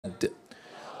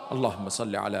اللهم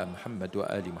صل على محمد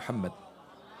وآل محمد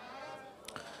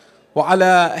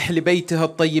وعلى أهل بيته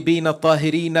الطيبين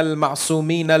الطاهرين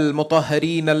المعصومين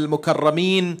المطهرين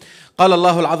المكرمين. قال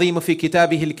الله العظيم في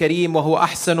كتابه الكريم وهو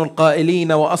أحسن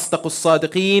القائلين وأصدق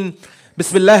الصادقين: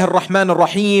 بسم الله الرحمن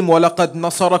الرحيم. ولقد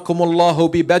نصركم الله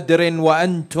ببدر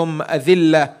وأنتم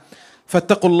أذلة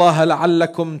فاتقوا الله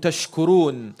لعلكم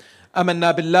تشكرون.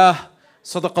 آمنا بالله.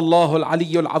 صدق الله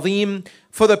العلي العظيم.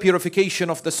 For the purification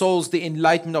of the souls, the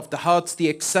enlightenment of the hearts, the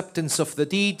acceptance of the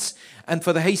deeds, and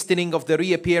for the hastening of the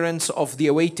reappearance of the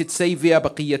awaited Saviour,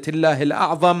 Baqiyatullah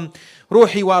al-A'zam.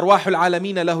 Ruhi wa arwah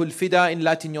al-alameen lahu al-fida.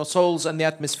 Enlighten your souls and the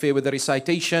atmosphere with the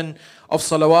recitation of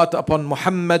salawat upon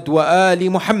Muhammad wa ali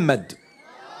Muhammad.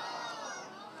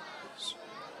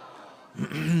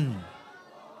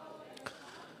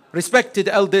 Respected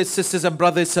elders, sisters and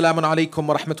brothers, Assalamu alaikum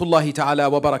wa rahmatullahi ta'ala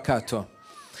wa barakatuh.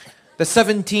 The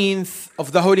 17th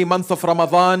of the holy month of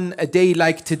Ramadan, a day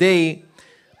like today,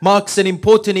 marks an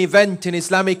important event in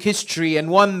Islamic history and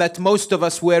one that most of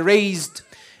us were raised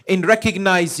in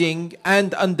recognizing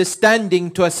and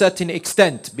understanding to a certain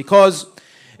extent, because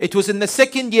it was in the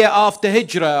second year after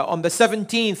Hijrah, on the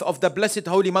 17th of the blessed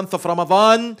holy month of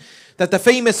Ramadan, that the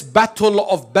famous Battle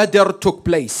of Badr took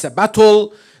place. A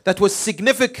battle that was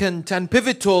significant and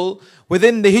pivotal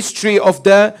within the history of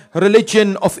the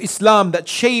religion of Islam, that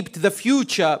shaped the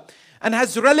future and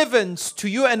has relevance to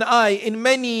you and I in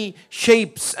many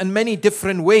shapes and many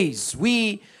different ways.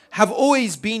 We have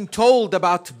always been told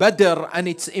about Badr and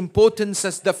its importance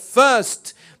as the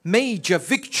first major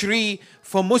victory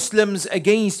for Muslims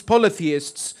against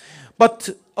polytheists. But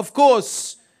of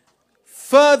course,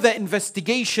 further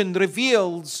investigation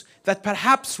reveals that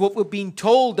perhaps what we're being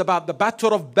told about the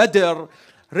Battle of Badr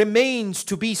remains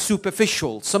to be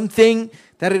superficial, something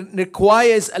that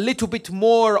requires a little bit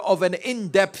more of an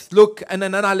in-depth look and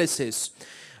an analysis.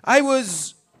 I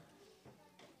was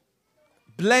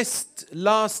blessed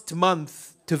last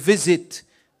month to visit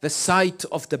the site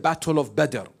of the Battle of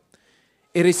Badr.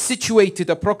 It is situated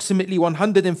approximately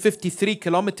 153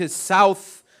 kilometers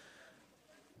south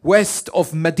west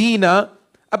of Medina,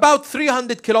 about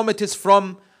 300 kilometers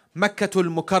from Makkatul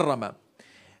Mukarramah.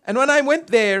 And when I went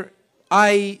there,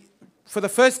 for the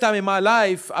first time in my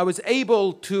life, I was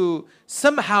able to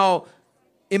somehow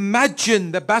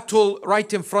imagine the battle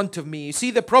right in front of me. You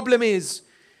see, the problem is,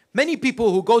 many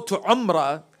people who go to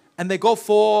Umrah and they go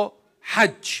for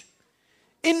Hajj,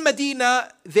 in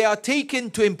Medina, they are taken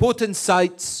to important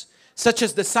sites, such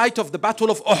as the site of the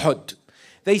Battle of Uhud.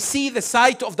 They see the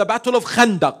site of the Battle of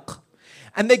Khandaq.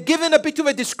 And they're given a bit of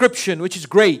a description, which is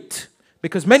great,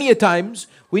 because many a times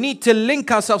we need to link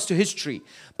ourselves to history.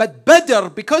 But Badr,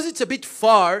 because it's a bit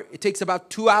far, it takes about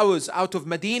 2 hours out of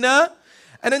Medina.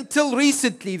 And until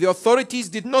recently, the authorities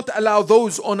did not allow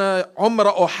those on a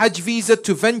Umrah or Hajj visa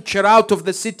to venture out of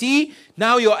the city.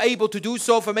 Now you're able to do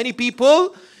so for many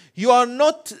people. You are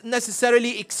not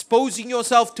necessarily exposing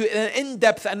yourself to an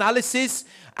in-depth analysis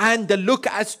and a look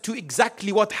as to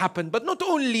exactly what happened. But not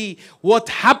only what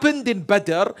happened in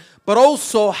Badr, but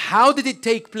also how did it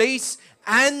take place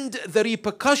and the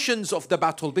repercussions of the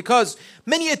battle. Because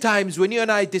many a times when you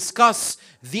and I discuss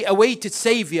the awaited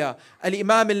Saviour,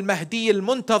 Al-Imam Al-Mahdi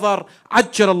Al-Muntazar,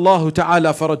 Ajjal Allahu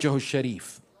Ta'ala Farajahu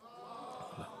Al-Sharif.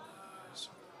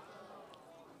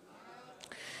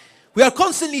 We are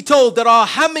constantly told there are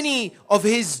how many of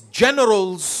his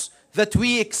generals that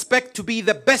we expect to be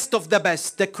the best of the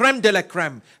best, the creme de la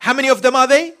creme. How many of them are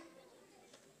they?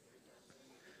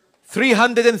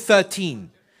 313.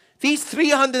 These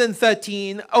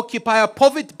 313 occupy a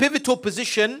pivotal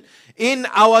position in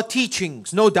our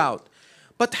teachings, no doubt.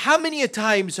 But how many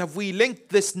times have we linked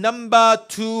this number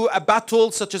to a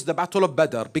battle such as the Battle of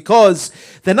Badr? Because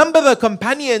the number of the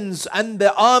companions and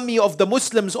the army of the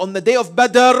Muslims on the day of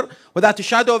Badr, without a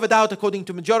shadow of a doubt, according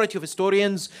to majority of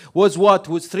historians, was what?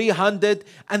 Was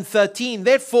 313.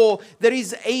 Therefore, there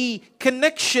is a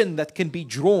connection that can be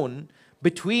drawn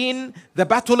between the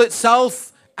battle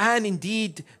itself and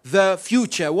indeed the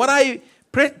future. What I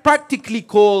practically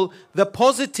call the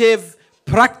positive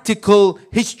practical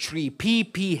history,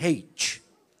 PPH.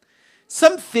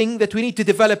 Something that we need to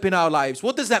develop in our lives.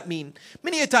 What does that mean?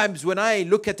 Many a times when I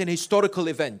look at an historical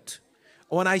event,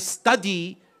 or when I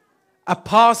study a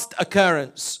past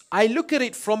occurrence, I look at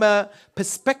it from a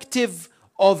perspective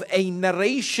of a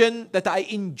narration that I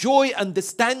enjoy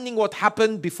understanding what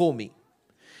happened before me.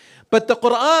 But the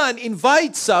Quran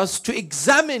invites us to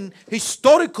examine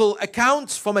historical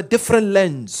accounts from a different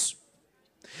lens.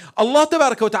 Allah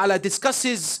Tabaraka wa Ta'ala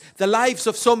discusses the lives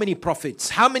of so many prophets.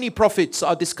 How many prophets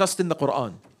are discussed in the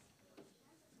Quran?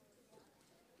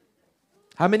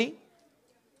 How many?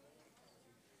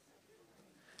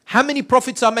 How many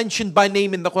prophets are mentioned by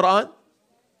name in the Quran?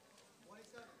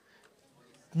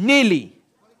 Nearly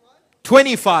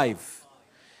 25.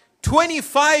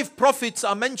 25 prophets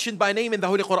are mentioned by name in the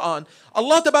Holy Quran.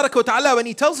 Allah Tabaraka wa Ta'ala, when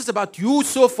He tells us about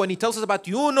Yusuf, when He tells us about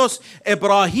Yunus,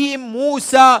 Ibrahim,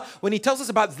 Musa, when He tells us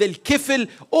about Dhil Kifl,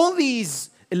 all these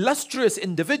illustrious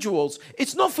individuals,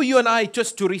 it's not for you and I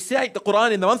just to recite the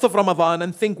Quran in the month of Ramadan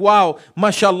and think, wow,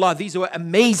 mashallah, these were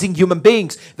amazing human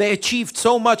beings. They achieved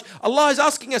so much. Allah is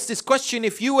asking us this question: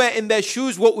 if you were in their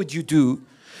shoes, what would you do?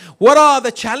 What are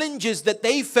the challenges that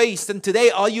they faced? And today,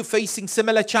 are you facing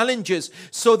similar challenges?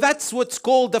 So that's what's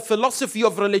called the philosophy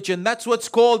of religion. That's what's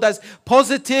called as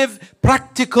positive,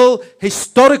 practical,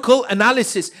 historical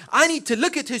analysis. I need to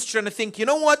look at history and think, you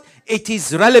know what? It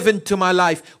is relevant to my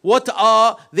life. What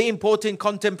are the important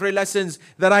contemporary lessons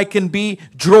that I can be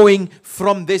drawing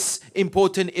from this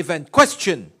important event?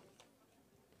 Question: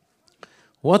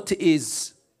 what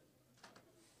is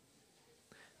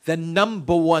the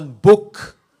number one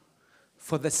book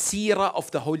for the seerah of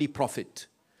the Holy Prophet?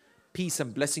 Peace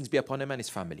and blessings be upon him and his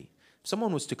family. If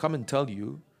someone was to come and tell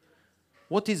you,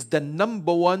 what is the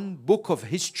number one book of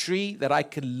history that I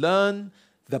can learn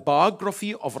the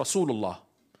biography of Rasulullah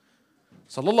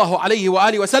sallallahu alayhi wa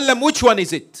alihi wa sallam, which one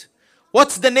is it?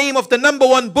 What's the name of the number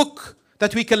one book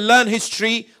that we can learn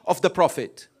history of the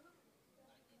Prophet?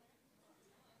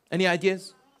 Any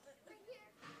ideas?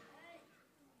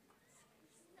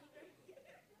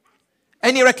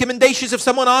 Any recommendations if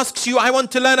someone asks you, I want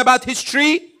to learn about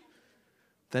history?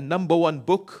 The number one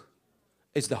book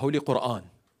is the Holy Quran.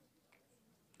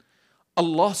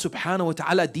 Allah subhanahu wa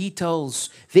ta'ala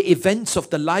details the events of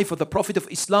the life of the Prophet of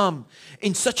Islam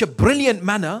in such a brilliant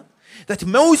manner that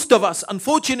most of us,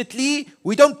 unfortunately,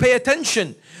 we don't pay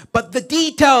attention. But the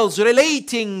details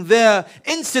relating the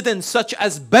incidents such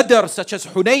as Badr, such as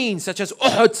Hunayn, such as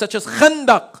Uhud, such as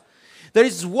Khandaq, there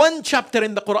is one chapter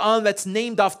in the Quran that's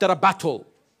named after a battle,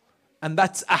 and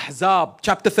that's Ahzab,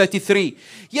 chapter 33.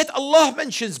 Yet Allah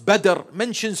mentions Badr,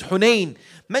 mentions Hunayn,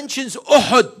 mentions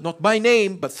Uhud, not by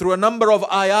name, but through a number of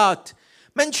ayat,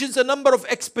 mentions a number of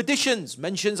expeditions,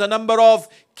 mentions a number of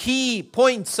key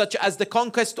points such as the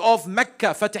conquest of Mecca,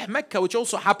 Fatih Mecca, which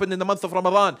also happened in the month of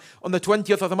Ramadan, on the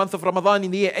 20th of the month of Ramadan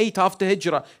in the year 8 after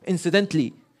Hijrah,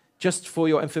 incidentally. Just for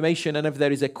your information, and if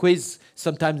there is a quiz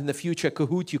sometime in the future,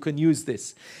 Kahoot, you can use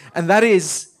this. And that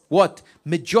is what?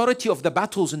 Majority of the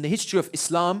battles in the history of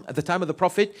Islam at the time of the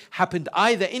Prophet happened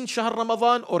either in Shahr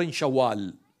Ramadan or in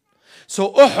Shawwal.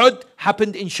 So Uhud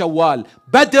happened in Shawwal,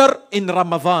 Badr in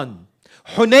Ramadan,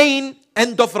 Hunayn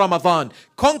end of Ramadan,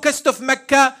 conquest of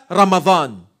Mecca,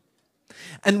 Ramadan.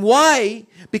 And why?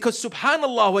 Because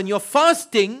subhanallah, when you're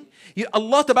fasting,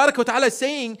 Allah Tabaraka wa Ta'ala is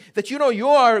saying that, you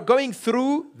are going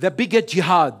through the bigger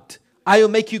jihad. I will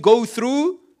make you go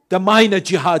through the minor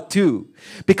jihad too.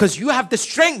 Because you have the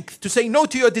strength to say no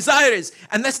to your desires.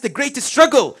 And that's the greatest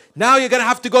struggle. Now you're going to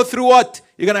have to go through what?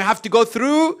 You're going to have to go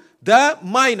through the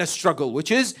minor struggle,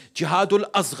 which is Jihadul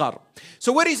Asghar.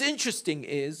 So what is interesting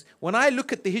is, when I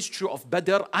look at the history of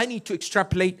Badr, I need to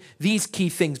extrapolate these key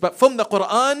things. But from the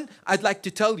Quran, I'd like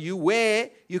to tell you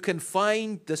where you can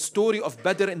find the story of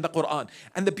Badr in the Quran.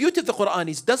 And the beauty of the Quran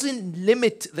is, doesn't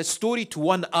limit the story to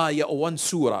one ayah or one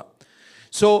surah.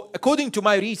 So according to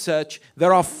my research,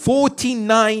 there are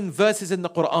 49 verses in the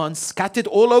Quran scattered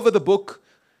all over the book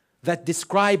that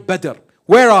describe Badr.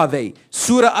 Where are they?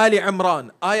 Surah Ali Imran,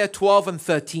 ayah 12 and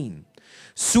 13.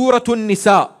 Surah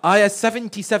An-Nisa, ayah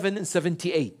 77 and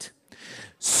 78.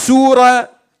 Surah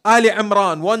Ali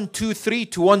Imran, 123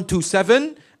 to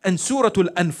 127. And Surah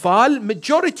Al-Anfal.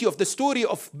 Majority of the story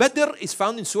of Badr is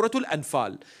found in Surah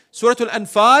Al-Anfal. Surah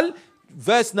Al-Anfal,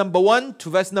 verse number 1 to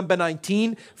verse number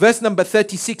 19, verse number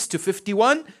 36 to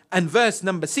 51, and verse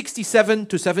number 67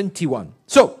 to 71.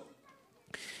 So,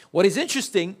 what is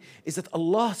interesting is that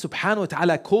Allah subhanahu wa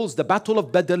ta'ala calls the battle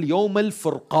of Badr Yawm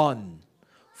al-Furqan.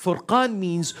 Furqan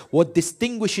means what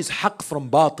distinguishes haqq from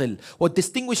batil, what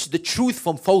distinguishes the truth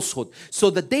from falsehood. So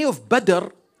the day of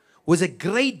Badr was a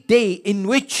great day in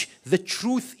which the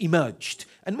truth emerged.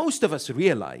 And most of us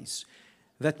realize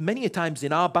that many times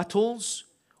in our battles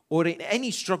or in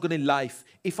any struggle in life,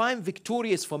 if I'm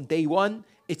victorious from day one,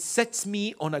 it sets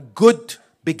me on a good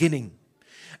beginning.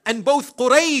 And both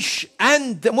Quraysh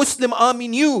and the Muslim army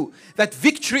knew that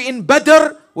victory in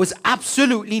Badr was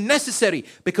absolutely necessary,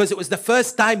 because it was the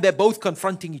first time they're both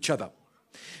confronting each other.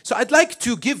 So I'd like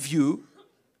to give you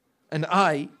and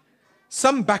I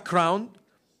some background.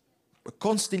 We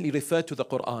constantly refer to the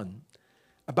Quran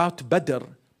about Badr,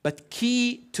 but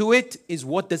key to it is,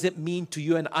 what does it mean to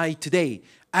you and I today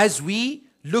as we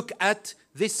look at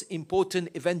this important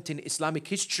event in Islamic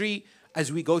history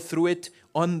as we go through it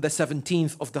on the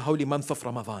 17th of the holy month of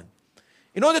Ramadan.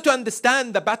 In order to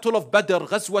understand the Battle of Badr,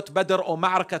 Ghazwat Badr or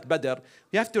Ma'rakat Badr,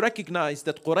 you have to recognize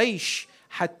that Quraysh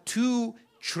had two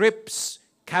trips,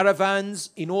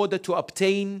 caravans, in order to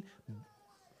obtain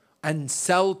and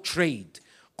sell trade.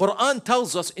 Quran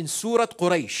tells us in Surah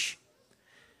Quraysh,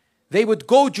 they would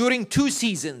go during 2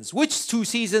 seasons. Which 2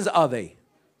 seasons are they?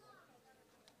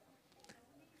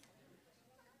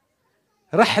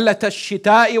 رحلة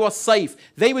الشتاء والصيف.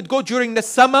 They would go during the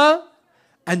summer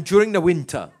and during the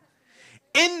winter.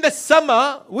 In the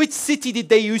summer, which city did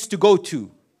they used to go to?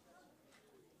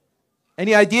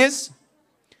 Any ideas?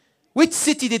 Which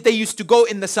city did they used to go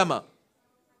in the summer?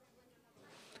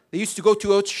 They used to go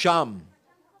towards Sham.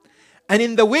 And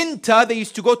in the winter, they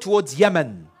used to go towards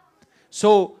Yemen.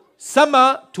 So,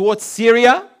 summer towards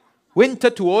Syria, winter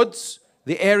towards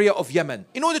the area of Yemen.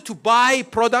 In order to buy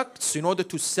products, in order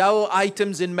to sell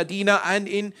items in Medina and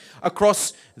in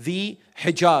across the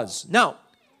Hijaz. Now,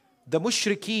 the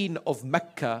mushrikeen of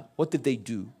Mecca, what did they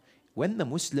do? When the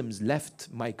Muslims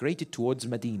migrated towards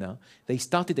Medina, they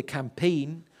started a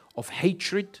campaign of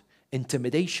hatred,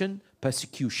 intimidation,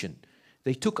 persecution.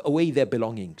 They took away their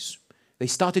belongings. They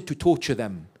started to torture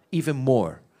them even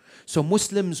more. So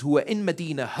Muslims who were in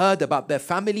Medina heard about their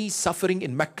families suffering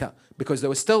in Mecca, because there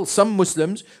were still some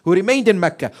Muslims who remained in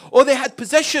Mecca, or they had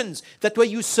possessions that were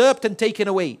usurped and taken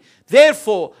away.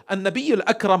 Therefore, An-Nabiy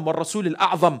al-Akram wa Rasul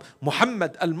al-A'zam,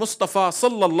 Mohammed al-Mustafa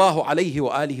sallallahu alayhi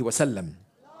wa alihi wa sallam,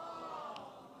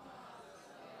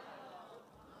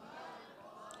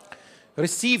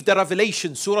 received the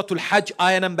revelation, Surah Al-Hajj,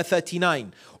 ayah number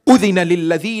 39. أذن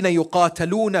للذين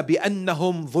يقاتلون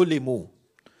بأنهم ظلموا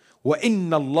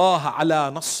وإن الله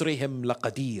على نصرهم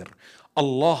لقدير.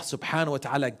 Allah subhanahu wa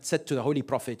ta'ala said to the Holy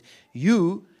Prophet,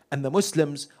 you and the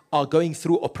Muslims are going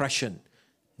through oppression.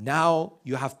 Now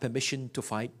you have permission to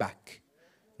fight back.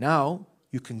 Now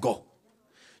you can go.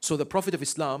 So the Prophet of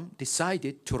Islam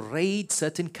decided to raid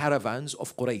certain caravans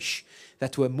of Quraysh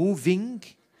that were moving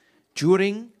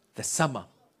during the summer.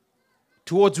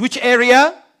 Towards which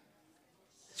area?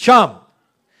 Sham.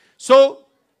 So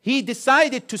he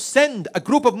decided to send a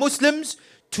group of Muslims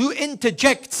to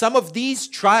interject some of these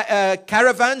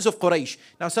caravans of Quraysh.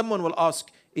 Now someone will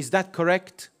ask, is that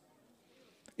correct?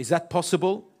 Is that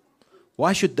possible?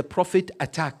 Why should the Prophet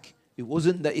attack? It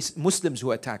wasn't the Muslims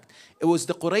who attacked. It was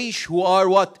the Quraysh who are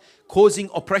what? Causing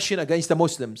oppression against the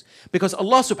Muslims. Because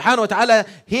Allah subhanahu wa ta'ala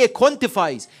here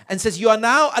quantifies and says, you are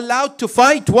now allowed to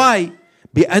fight. Why?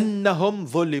 بِأَنَّهُمْ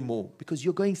ظُلِمُوا. Because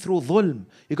you're going through dhulm.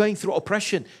 You're going through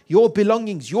oppression. Your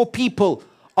belongings, your people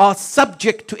are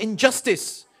subject to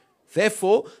injustice.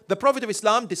 Therefore, the Prophet of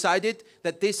Islam decided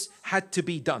that this had to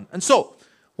be done. And so,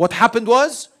 what happened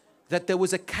was that there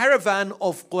was a caravan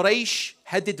of Quraysh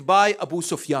headed by Abu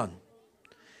Sufyan.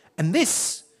 And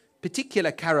this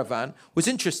particular caravan was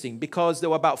interesting because there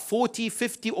were about 40,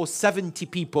 50 or 70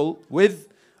 people with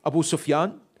Abu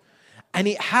Sufyan. And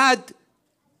it had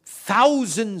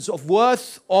thousands of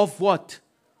worth of what?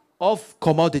 Of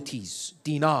commodities,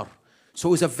 dinar. So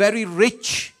it was a very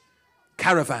rich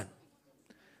caravan.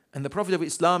 And the Prophet of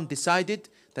Islam decided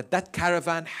that that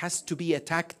caravan has to be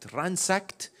attacked,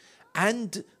 ransacked,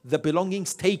 and the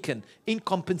belongings taken in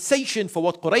compensation for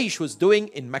what Quraysh was doing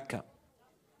in Mecca.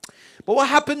 But what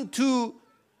happened to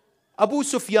Abu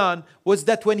Sufyan was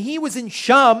that when he was in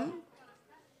Sham,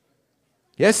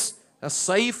 yes,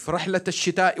 الصيف رحلة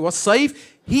الشتاء والصيف,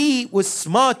 he was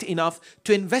smart enough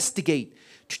to investigate,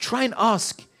 to try and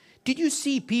ask, did you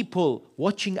see people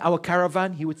watching our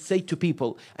caravan? He would say to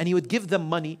people, and he would give them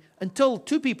money until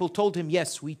 2 people told him,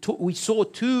 yes, we saw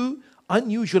 2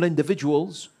 unusual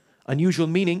individuals, unusual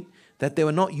meaning that they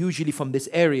were not usually from this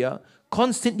area,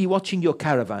 constantly watching your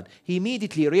caravan. He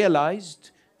immediately realized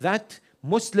that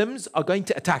Muslims are going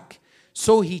to attack.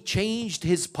 So he changed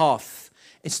his path.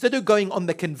 Instead of going on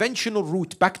the conventional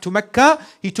route back to Mecca,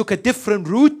 he took a different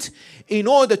route in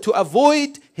order to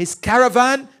avoid his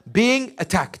caravan being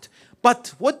attacked.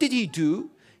 But what did he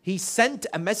do? He sent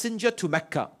a messenger to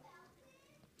Mecca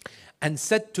and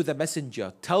said to the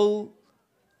messenger, tell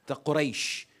the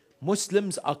Quraysh,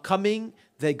 Muslims are coming,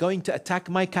 they're going to attack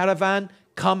my caravan,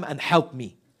 come and help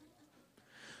me.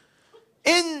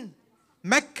 In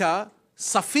Mecca,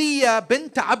 Safiya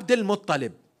bint Abd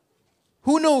al-Muttalib.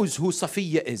 Who knows who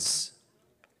Safiya is?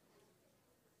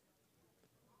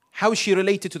 How is she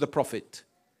related to the Prophet?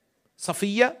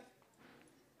 Safiya?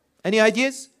 Any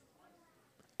ideas?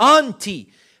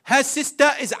 Auntie. Her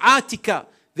sister is Atika.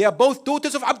 They are both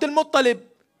daughters of Abd al-Muttalib.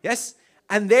 Yes?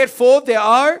 And therefore they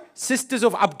are sisters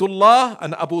of Abdullah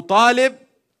and Abu Talib.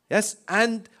 Yes?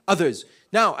 And others.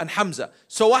 Now, and Hamza.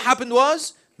 So what happened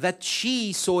was that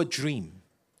she saw a dream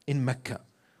in Mecca.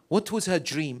 What was her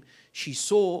dream? She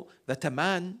saw that a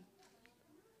man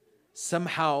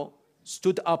somehow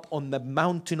stood up on the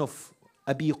mountain of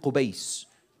Abi Qubais,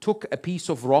 took a piece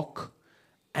of rock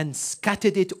and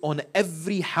scattered it on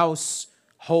every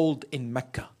household in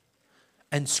Mecca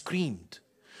and screamed.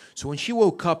 So when she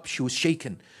woke up, she was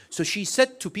shaken. So she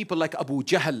said to people like Abu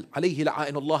Jahl, alayhi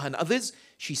la'inullah, and others,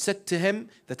 she said to him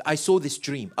that I saw this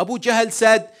dream. Abu Jahl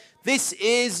said,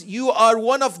 you are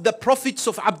one of the prophets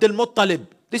of Abdul Muttalib.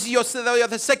 This is you're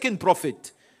the second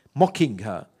prophet, mocking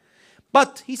her.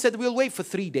 But he said, we'll wait for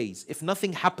 3 days. If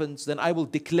nothing happens, then I will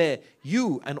declare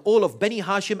you and all of Bani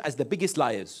Hashim as the biggest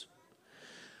liars.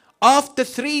 After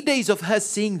 3 days of her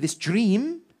seeing this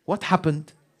dream, what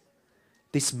happened?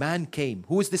 This man came.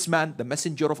 Who is this man? The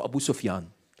messenger of Abu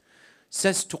Sufyan.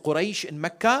 Says to Quraysh in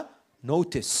Mecca,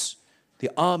 notice, the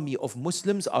army of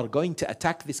Muslims are going to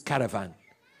attack this caravan.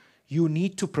 You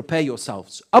need to prepare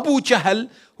yourselves. Abu Jahl,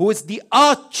 who is the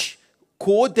arch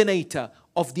coordinator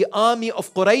of the army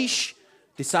of Quraysh,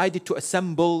 decided to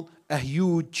assemble a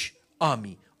huge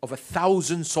army of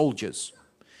 1,000 soldiers.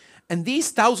 And these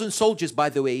 1,000 soldiers, by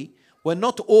the way, were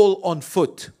not all on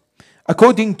foot.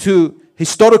 According to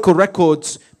historical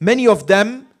records, many of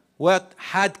them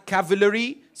had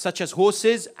cavalry, such as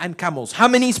horses and camels. How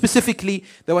many specifically?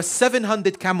 There were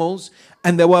 700 camels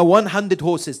and there were 100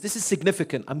 horses. This is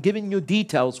significant. I'm giving you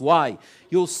details. Why?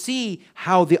 You'll see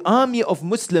how the army of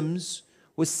Muslims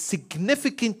was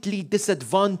significantly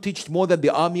disadvantaged more than the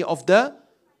army of the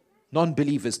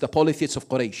non-believers, the polytheists of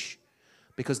Quraysh.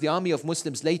 Because the army of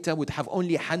Muslims later would have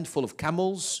only a handful of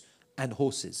camels and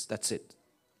horses. That's it.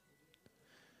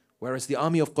 Whereas the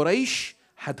army of Quraysh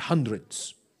had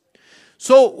hundreds.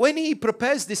 So when he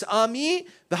prepares this army,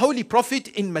 the Holy Prophet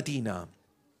in Medina,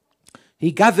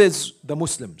 he gathers the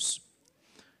Muslims.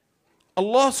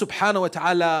 Allah subhanahu wa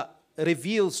ta'ala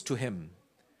reveals to him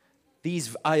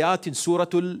these ayat in Surah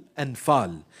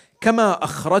Al-Anfal. كما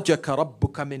أخرجك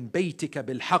ربك من بيتك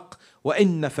بالحق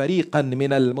وإن فريقا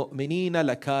من المؤمنين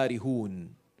لكارهون.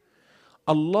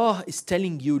 Allah is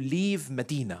telling you, leave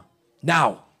Medina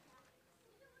now.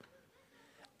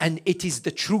 And it is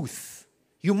the truth.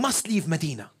 You must leave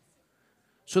Medina.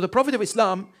 So the Prophet of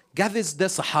Islam gathers the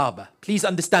Sahaba. Please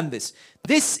understand this.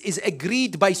 This is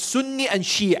agreed by Sunni and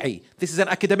Shi'i. This is an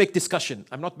academic discussion.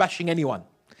 I'm not bashing anyone.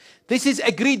 This is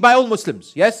agreed by all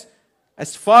Muslims. Yes?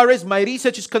 As far as my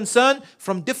research is concerned,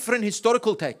 from different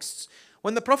historical texts.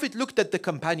 When the Prophet looked at the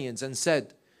companions and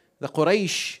said, the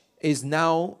Quraysh is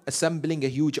now assembling a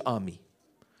huge army.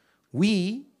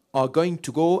 We are going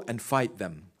to go and fight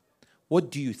them. What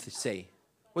do you say?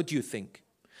 What do you think?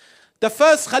 The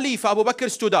first Khalifa, Abu Bakr,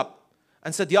 stood up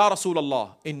and said, Ya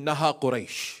Rasulullah, innaha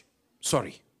Quraysh.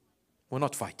 Sorry, we're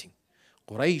not fighting.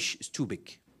 Quraysh is too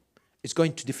big. It's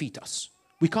going to defeat us.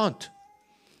 We can't.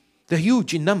 They're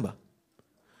huge in number.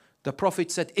 The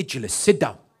Prophet said, Ijlis, sit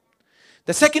down.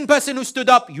 The second person who stood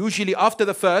up, usually after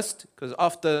the first, because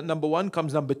after number one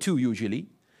comes number two usually,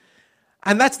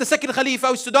 and that's the second Khalifa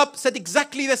who stood up, said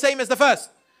exactly the same as the first.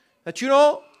 That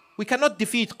we cannot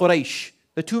defeat Quraysh.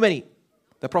 There are too many.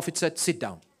 The Prophet said, sit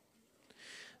down.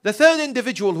 The third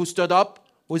individual who stood up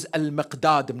was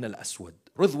Al-Miqdad ibn al-Aswad,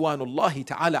 Ridwanullahi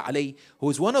ta'ala alayh, who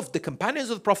was one of the companions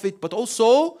of the Prophet, but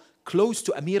also close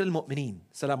to Amir al-Mu'mineen,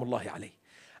 salamullahi alayh.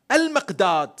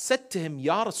 Al-Miqdad said to him,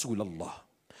 Ya Rasulullah,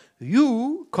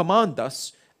 you command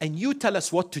us and you tell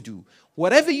us what to do.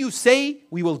 Whatever you say,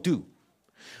 we will do.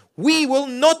 We will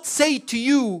not say to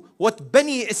you what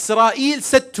Bani Israel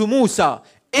said to Musa,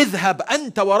 اذهب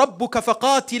أنت وربك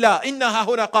فقاتلا إنها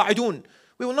هنا قاعدون.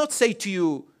 We will not say to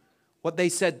you what they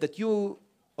said, that you,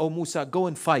 O Musa, go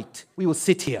and fight. We will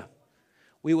sit here.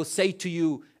 We will say to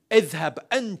you, اذهب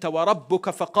أنت وربك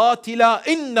فقاتلا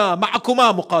إنا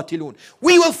معكما مقاتلون.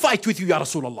 We will fight with you, Ya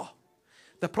Rasulullah.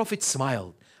 The Prophet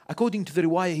smiled. According to the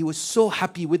riwayah, he was so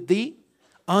happy with the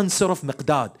answer of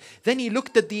Miqdad. Then he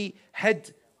looked at the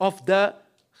head of the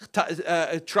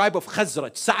tribe of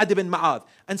Khazraj, Sa'ad ibn Ma'ad,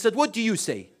 and said, what do you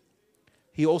say?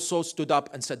 He also stood up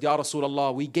and said, Ya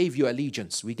Rasulullah, we gave you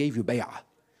allegiance, we gave you bay'ah.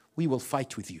 We will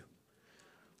fight with you.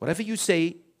 Whatever you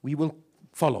say, we will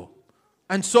follow.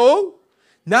 And so,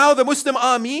 now the Muslim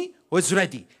army was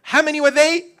ready. How many were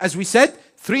they? As we said,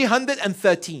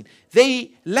 313.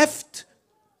 They left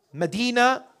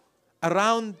Medina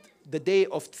around the day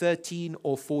of 13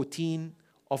 or 14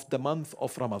 of the month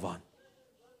of Ramadan.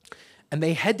 And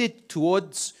they headed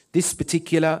towards this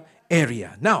particular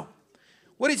area. Now,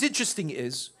 what is interesting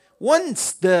is,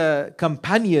 once the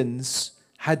companions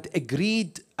had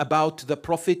agreed about the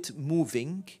Prophet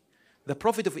moving, the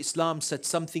Prophet of Islam said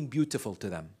something beautiful to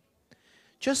them.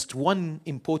 just one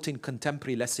important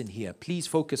contemporary lesson here. Please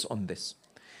focus on this.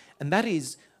 And that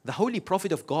is, the Holy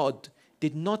Prophet of God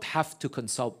did not have to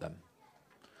consult them.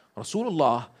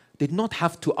 Rasulullah did not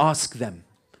have to ask them.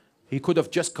 He could have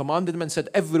just commanded them and said,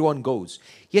 everyone goes.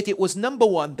 Yet it was number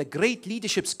one, the great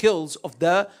leadership skills of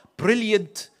the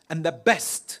brilliant and the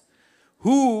best,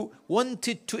 who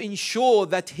wanted to ensure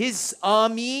that his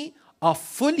army are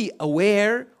fully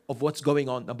aware of what's going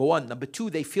on. Number one. Number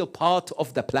two, they feel part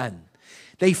of the plan.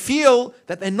 They feel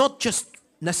that they're not just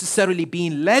necessarily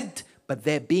being led, but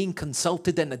they're being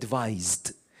consulted and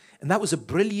advised. And that was a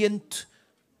brilliant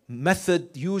method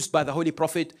used by the Holy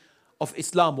Prophet of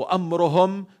Islam.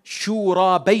 وَأَمْرُهُمْ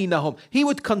شُورَى بَيْنَهُمْ. He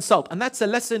would consult. And that's a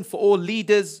lesson for all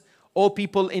leaders, all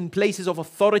people in places of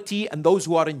authority and those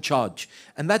who are in charge.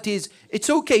 And that is, it's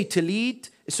okay to lead,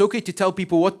 it's okay to tell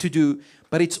people what to do,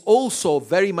 but it's also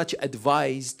very much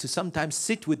advised to sometimes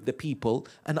sit with the people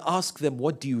and ask them,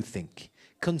 what do you think?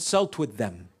 Consult with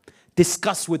them,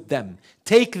 discuss with them,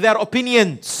 take their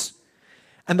opinions.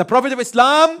 And the Prophet of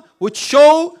Islam would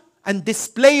show and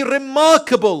display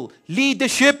remarkable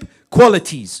leadership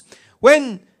qualities.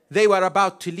 When they were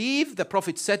about to leave, the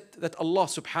Prophet said that Allah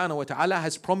subhanahu wa ta'ala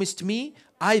has promised me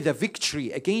either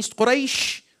victory against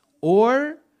Quraysh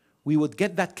or we would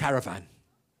get that caravan.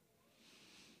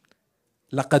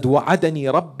 لَقَدْ وَعَدَنِي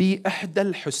رَبِّي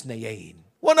إِحْدَى الْحُسْنَيَيْنِ.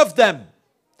 One of them.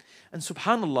 And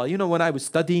subhanallah, you know, when I was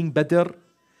studying Badr,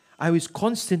 I was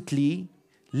constantly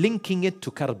linking it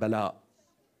to Karbala.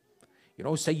 You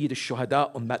know, Sayyid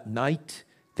al-Shuhada on that night,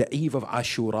 the eve of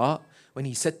Ashura, when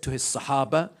he said to his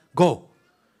Sahaba, go,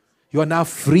 you are now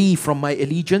free from my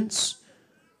allegiance.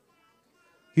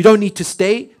 You don't need to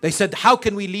stay. They said, how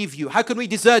can we leave you? How can we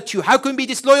desert you? How can we be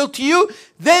disloyal to you?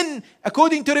 Then,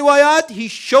 according to riwayat, he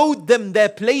showed them their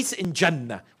place in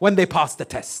Jannah when they passed the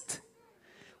test.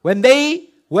 When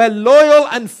they were loyal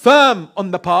and firm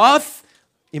on the path,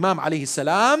 Imam alayhi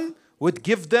salam would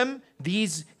give them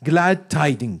these glad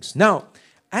tidings. Now,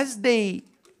 as they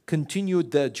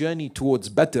continued their journey towards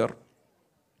Badr,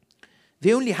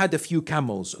 they only had a few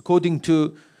camels. According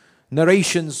to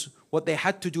narrations, what they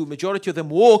had to do, majority of them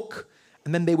walk,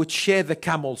 and then they would share the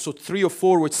camel. So 3 or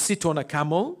 4 would sit on a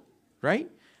camel, right?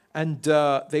 And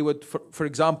they would, for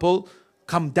example,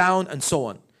 come down and so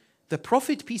on. The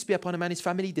Prophet, peace be upon him, and his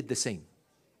family did the same.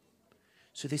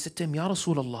 So they said to him, Ya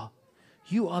Rasulullah,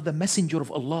 you are the messenger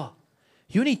of Allah.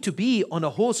 You need to be on a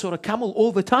horse or a camel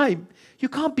all the time. You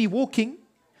can't be walking.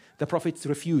 The Prophet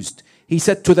refused. He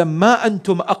said to them, ما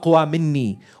أنتم أقوى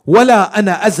مني ولا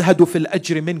أنا أزهد في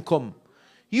الأجر منكم.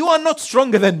 You are not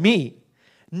stronger than me.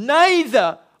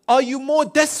 Neither are you more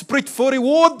desperate for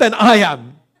reward than I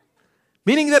am.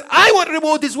 Meaning that I want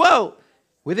reward as well.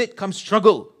 With it comes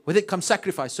struggle. With it comes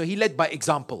sacrifice. So he led by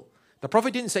example. The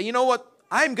Prophet didn't say, you know what?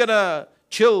 I'm going to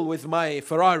chill with my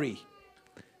Ferrari.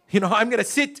 You know, I'm going to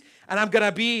sit and I'm going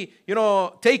to be, you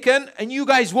know, taken and you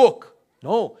guys walk.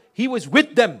 No, he was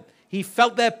with them. He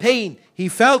felt their pain. He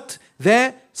felt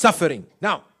their suffering.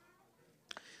 Now,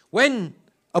 when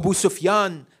Abu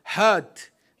Sufyan heard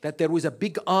that there was a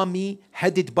big army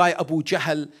headed by Abu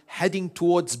Jahl heading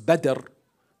towards Badr,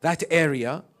 that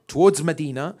area, towards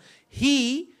Medina,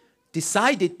 he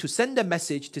decided to send a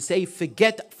message to say,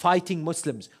 forget fighting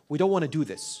Muslims. We don't want to do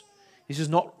this. This is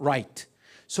not right.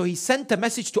 So he sent a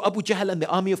message to Abu Jahl and the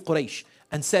army of Quraysh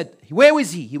and said, where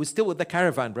was he? He was still with the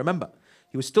caravan, remember?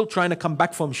 He was still trying to come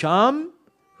back from Sham,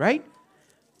 right?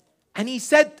 And he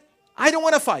said, I don't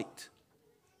want to fight.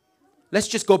 Let's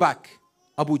just go back.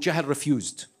 Abu Jahl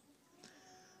refused.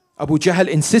 Abu Jahl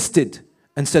insisted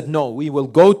and said, no, we will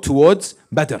go towards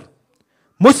Badr.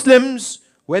 Muslims,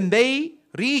 when they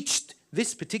reached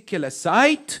this particular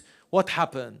site, what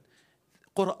happened?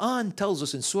 Quran tells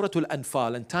us in Surah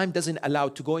Al-Anfal, and time doesn't allow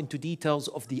to go into details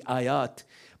of the ayat,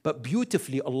 but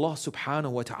beautifully Allah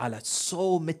subhanahu wa ta'ala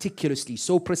so meticulously,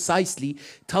 so precisely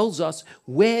tells us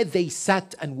where they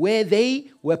sat and where they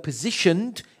were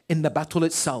positioned in the battle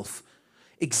itself.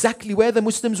 Exactly where the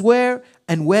Muslims were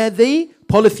and where the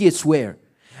polytheists were.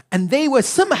 And they were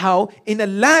somehow in a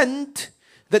land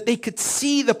that they could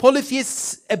see the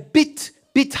polytheists a bit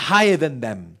higher than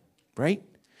them, right?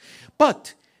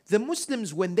 But the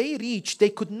Muslims, when they reached, they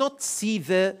could not see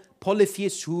the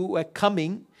polytheists who were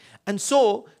coming. And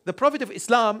so the Prophet of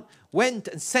Islam went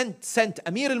and sent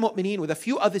Amir al-Mu'mineen with a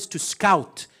few others to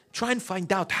scout, try and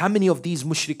find out how many of these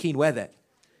mushrikeen were there.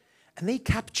 And they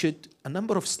captured a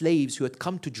number of slaves who had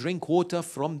come to drink water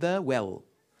from the well.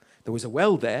 There was a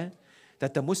well there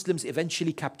that the Muslims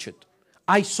eventually captured.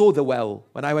 I saw the well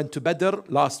when I went to Badr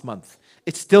last month.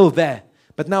 It's still there,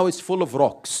 but now it's full of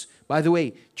rocks. By the way,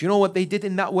 do you know what they did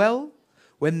in that well?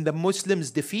 when the Muslims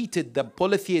defeated the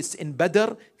polytheists in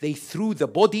Badr, they threw the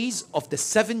bodies of the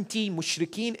 70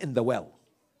 mushrikeen in the well.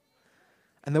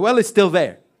 And the well is still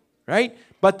there, right?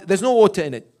 But there's no water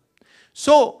in it.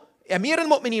 So Amir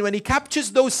al-Mu'mineen, when he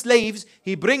captures those slaves,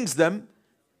 he brings them,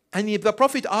 and the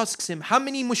Prophet asks him, how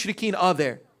many mushrikeen are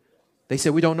there? They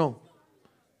say, we don't know.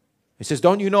 He says,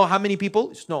 don't you know how many people?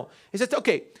 He says, no. He says,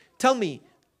 okay, tell me,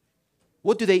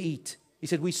 what do they eat? He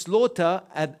said, we slaughter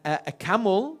a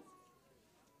camel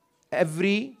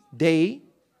every day.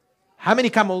 How many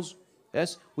camels?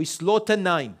 Yes, we slaughter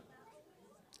 9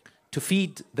 to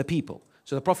feed the people.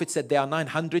 So the Prophet said, there are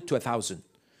 900 to 1,000.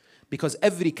 Because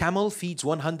every camel feeds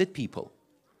 100 people.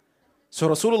 So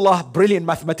Rasulullah, brilliant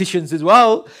mathematicians as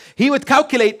well, he would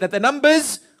calculate that the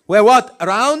numbers were what?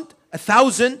 Around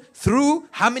 1,000 through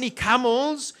how many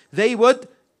camels they would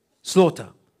slaughter.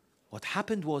 What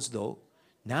happened was though,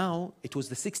 now it was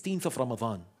the 16th of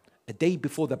Ramadan, a day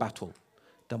before the battle.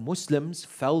 The Muslims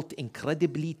felt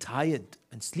incredibly tired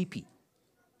and sleepy.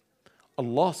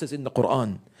 Allah says in the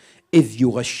Quran, إِذْ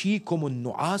يُغَشِّيكُمُ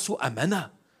النُّعَاسُ أَمَنًا.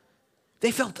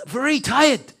 They felt very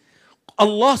tired.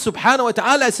 Allah subhanahu wa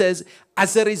ta'ala says,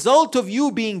 as a result of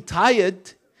you being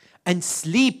tired and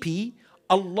sleepy,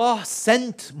 Allah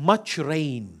sent much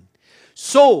rain.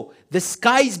 So the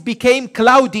skies became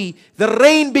cloudy, the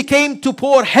rain became to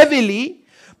pour heavily,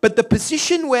 but the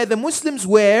position where the Muslims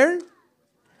were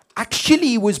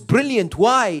actually was brilliant.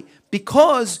 Why?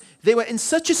 Because they were in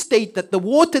such a state that the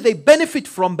water they benefit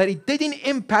from, but it didn't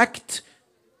impact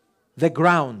the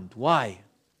ground. Why?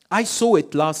 I saw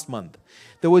it last month.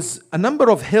 There was a number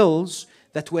of hills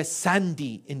that were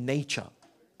sandy in nature.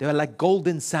 They were like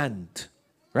golden sand,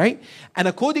 right? And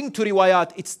according to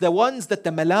riwayat, it's the ones that the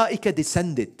malaika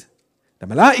descended. The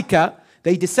malaika,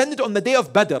 they descended on the day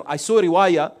of Badr. I saw a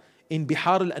riwayah in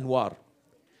Bihar al-Anwar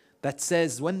that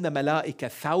says when the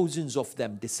malaika, thousands of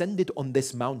them, descended on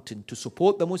this mountain to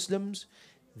support the Muslims,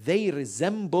 they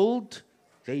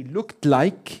looked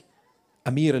like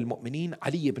Amir al-Mu'mineen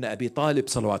Ali ibn Abi Talib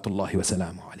salawatullahi wa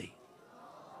salamu alayhi.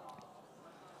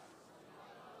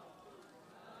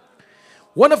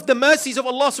 One of the mercies of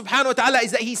Allah subhanahu wa ta'ala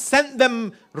is that He sent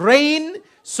them rain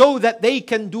so that they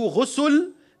can do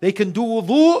ghusl, they can do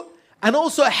wudu, and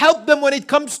also help them when it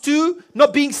comes to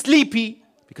not being sleepy.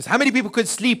 Because how many people could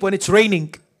sleep when it's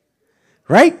raining?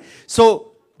 Right?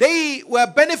 So they were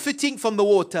benefiting from the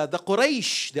water. The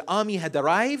Quraysh, the army had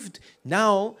arrived.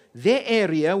 Now their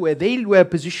area where they were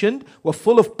positioned were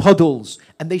full of puddles,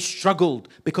 and they struggled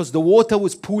because the water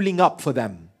was pooling up for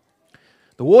them.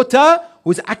 The water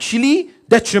was actually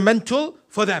detrimental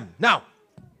for them. Now,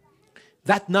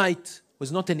 that night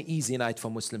was not an easy night for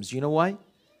Muslims. You know why?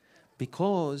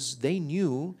 Because they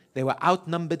knew they were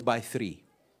outnumbered by 3.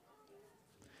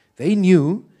 They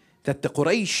knew that the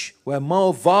Quraysh were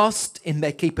more vast in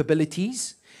their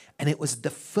capabilities, and it was the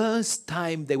first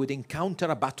time they would encounter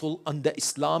a battle under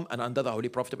Islam and under the Holy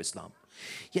Prophet of Islam.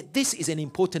 Yet this is an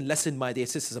important lesson, my dear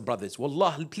sisters and brothers.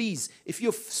 Wallah, please, if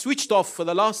you've switched off for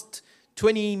the last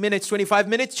 20 minutes, 25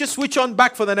 minutes, just switch on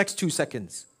back for the next 2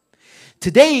 seconds.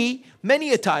 Today,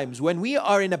 many a times when we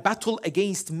are in a battle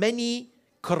against many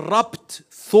corrupt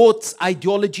thoughts,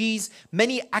 ideologies,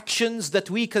 many actions that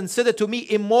we consider to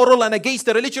be immoral and against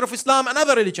the religion of Islam and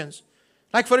other religions.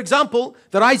 Like for example,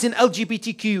 the rise in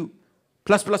LGBTQ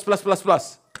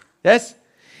plus. Yes?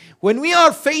 When we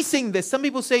are facing this, some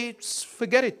people say,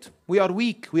 forget it. We are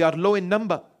weak. We are low in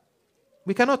number.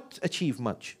 We cannot achieve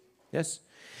much. Yes?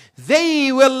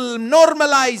 They will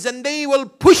normalize and they will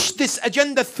push this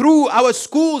agenda through our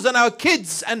schools and our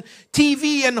kids and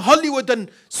TV and Hollywood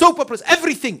and soap operas,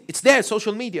 everything. It's there,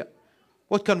 social media.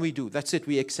 What can we do? That's it,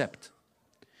 we accept.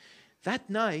 That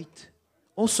night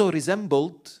also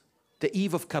resembled the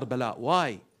eve of Karbala.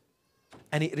 Why?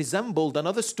 And it resembled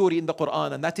another story in the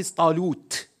Quran, and that is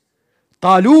Talut.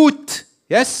 Talut,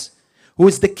 yes, who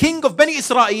is the king of Bani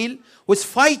Israel, was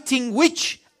fighting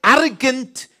which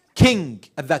arrogant king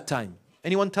at that time?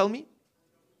 Anyone tell me?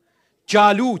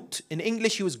 Jalut. In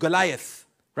English, he was Goliath,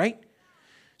 right?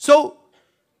 So,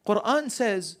 Quran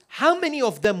says, how many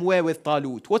of them were with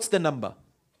Talut? What's the number?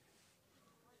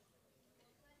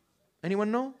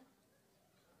 Anyone know?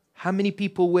 How many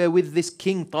people were with this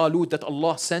king Talut that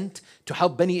Allah sent to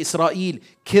help Bani Israel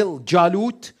kill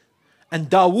Jalut? And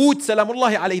Dawood,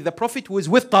 salamullahi alayhi, the prophet, was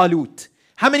with Talut.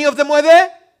 How many of them were there?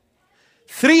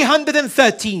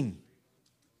 313.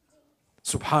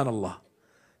 Subhanallah.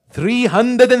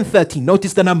 313.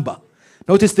 Notice the number.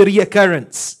 Notice the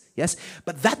reoccurrence. Yes?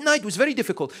 But that night was very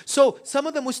difficult. So some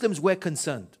of the Muslims were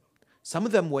concerned. Some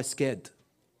of them were scared.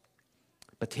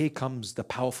 But here comes the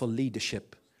powerful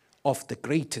leadership of the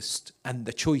greatest and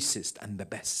the choicest and the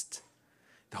best.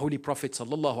 The Holy Prophet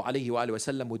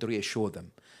ﷺ would reassure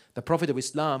them. The Prophet of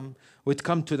Islam would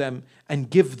come to them and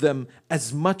give them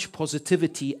as much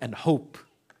positivity and hope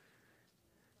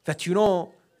that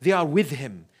they are with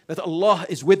him, that Allah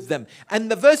is with them. And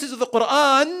the verses of the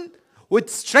Quran would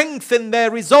strengthen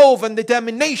their resolve and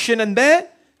determination and their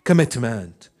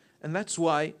commitment. And that's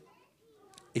why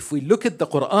if we look at the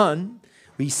Quran,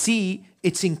 we see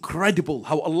it's incredible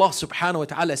how Allah subhanahu wa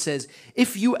ta'ala says,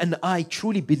 if you and I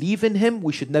truly believe in him,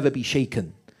 we should never be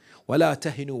shaken. وَلَا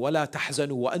تَهِنُوا وَلَا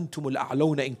تَحْزَنُوا وَأَنْتُمُ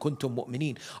الْأَعْلَوْنَ إِن كُنْتُم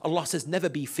مُؤْمِنِينَ. Allah says, never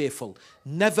be fearful.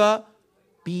 Never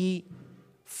be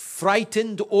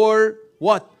frightened or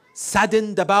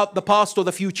saddened about the past or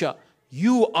the future.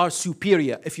 You are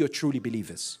superior if you're truly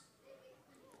believers.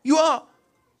 You are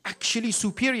actually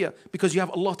superior because you have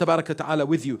Allah tabaraka ta'ala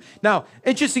with you. Now,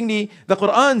 interestingly, the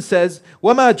Quran says,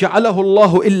 وَمَا جَعَلَهُ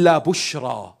اللَّهُ إِلَّا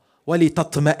بُشْرًا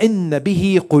وَلِتَطْمَئِنَّ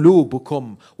بِهِ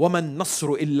قُلُوبُكُمْ وَمَا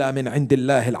النَّصْرُ إِلَّا مِنْ عِنْدِ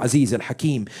اللَّهِ الْعَزِيزِ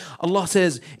الْحَكِيمِ. Allah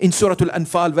says in Surah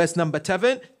Al-Anfal verse number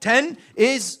 10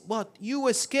 is what? You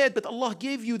were scared, but Allah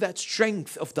gave you that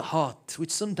strength of the heart,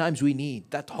 which sometimes we need,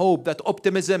 that hope, that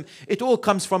optimism. It all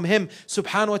comes from him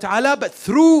subhanahu wa ta'ala, but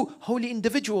through holy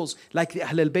individuals like the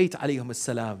Ahlul Bayt alayhim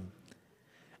as-salam.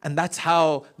 And that's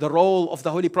how the role of the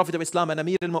Holy Prophet of Islam and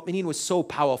Amir al-Mu'mineen was so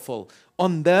powerful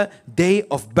on the day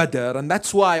of Badr. And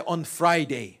that's why on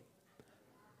Friday,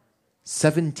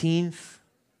 17th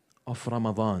of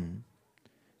Ramadan,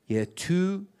 year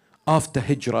 2 after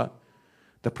Hijrah,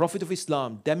 the Prophet of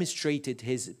Islam demonstrated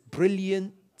his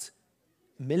brilliant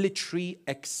military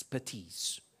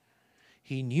expertise.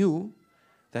 He knew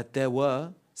that there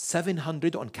were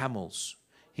 700 on camels.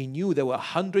 He knew there were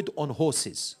 100 on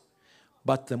horses.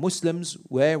 But the Muslims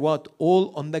were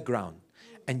all on the ground.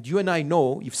 And you and I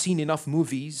know, you've seen enough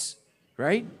movies,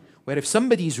 right? Where if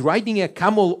somebody is riding a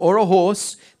camel or a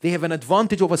horse, they have an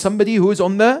advantage over somebody who is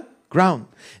on the ground.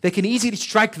 They can easily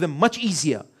strike them much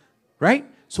easier, right?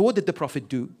 So what did the Prophet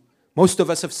do? Most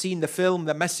of us have seen the film,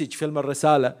 The Message, film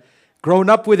Al-Risala, grown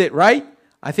up with it, right?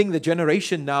 I think the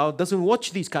generation now doesn't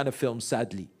watch these kind of films,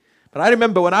 sadly. But I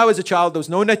remember when I was a child, there was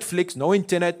no Netflix, no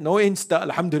internet, no Insta,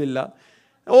 alhamdulillah.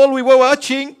 All we were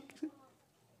watching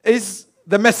is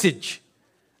The Message.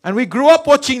 And we grew up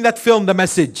watching that film, The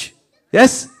Message.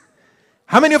 Yes?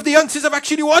 How many of the youngsters have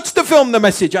actually watched the film, The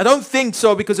Message? I don't think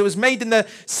so, because it was made in the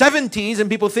 70s and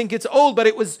people think it's old, but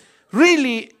it was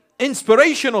really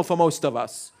inspirational for most of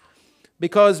us.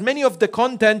 Because many of the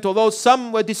content, although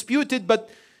some were disputed, but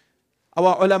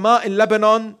our ulama in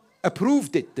Lebanon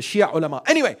approved it, the Shia ulama.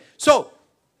 Anyway, so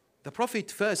the Prophet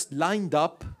first lined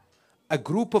up a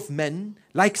group of men,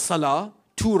 like Salah,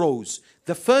 2 rows.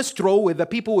 The first row were the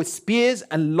people with spears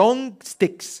and long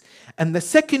sticks. And the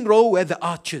second row were the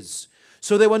archers.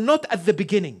 So they were not at the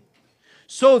beginning.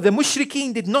 So the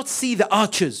mushrikeen did not see the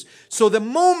archers. So the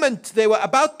moment they were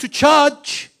about to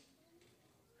charge,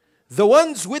 the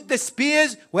ones with the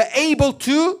spears were able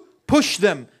to push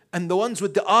them. And the ones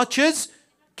with the archers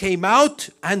came out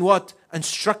and and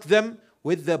struck them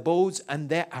with their bows and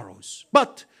their arrows.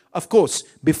 But of course,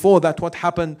 before that, what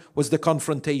happened was the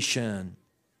confrontation.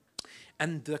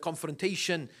 And the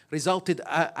confrontation resulted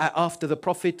after the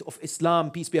Prophet of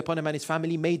Islam, peace be upon him, and his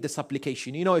family made the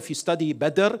supplication. You know, if you study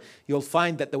Badr, you'll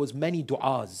find that there was many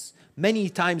du'as. Many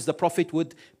times the Prophet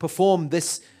would perform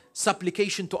this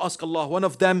supplication to ask Allah. One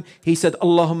of them, he said,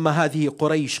 Allahumma hadhihi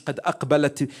Quraysh qad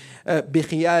aqbalat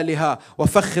bikhiyaliha wa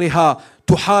fakhriha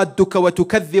tuhadduka wa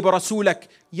tukadhib rasulak.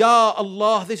 Ya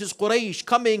Allah, this is Quraysh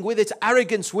coming with its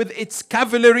arrogance, with its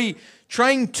cavalry,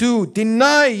 trying to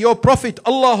deny your Prophet.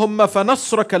 Allahumma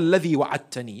fanasraka alladhi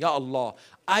wa'adtani. Ya Allah,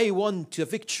 I want the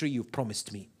victory you've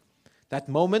promised me. That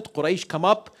moment, Quraysh come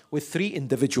up with 3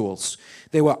 individuals.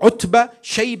 They were Utbah,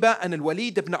 Shayba, and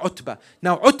Al-Walid ibn Utbah.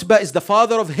 Now, Utbah is the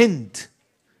father of Hind.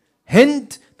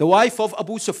 Hind, the wife of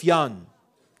Abu Sufyan.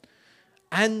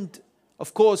 And,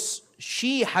 of course,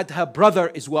 she had her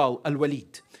brother as well,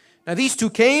 Al-Walid. Now, these 2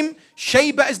 came.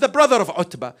 Shayba is the brother of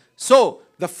Utbah. So,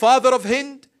 the father of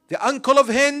Hind, the uncle of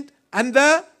Hind, and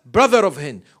the brother of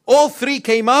Hind. All 3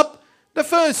 came up. The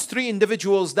first 3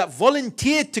 individuals that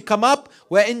volunteered to come up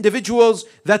were individuals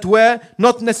that were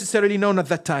not necessarily known at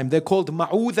that time. They're called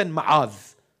Ma'udh and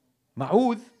Ma'adh.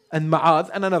 Ma'udh and Ma'adh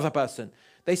and another person.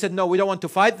 They said, no, we don't want to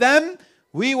fight them.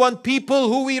 We want people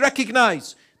who we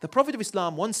recognize. The Prophet of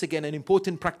Islam, once again, an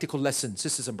important practical lesson,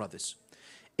 sisters and brothers.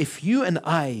 If you and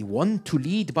I want to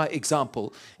lead by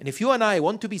example, and if you and I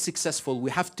want to be successful,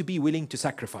 we have to be willing to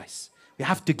sacrifice. We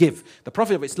have to give. The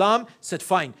Prophet of Islam said,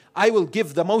 fine, I will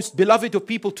give the most beloved of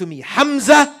people to me,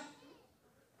 Hamza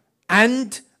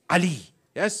and Ali.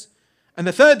 Yes? And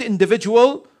the third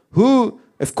individual who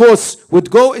of course, would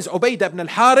go is Ubaidah ibn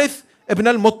al-Harith ibn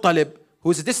al-Muttalib,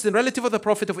 who is a distant relative of the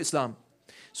Prophet of Islam.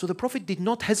 So the Prophet did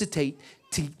not hesitate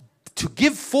to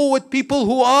give forward people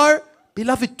who are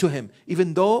beloved to him,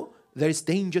 even though there is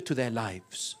danger to their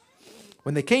lives.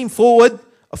 When they came forward,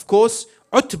 of course,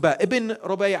 Utbah ibn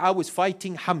Rubay'ah was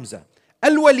fighting Hamza.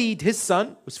 Al-Walid, his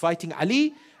son, was fighting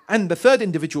Ali, and the third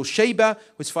individual, Shayba,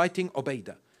 was fighting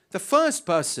Ubaidah. The first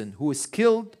person who was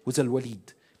killed was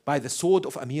Al-Walid by the sword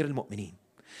of Amir al-Mu'mineen.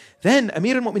 Then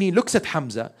Amir al-Mu'mineen looks at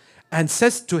Hamza and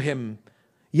says to him,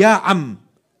 Ya Am,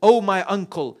 oh my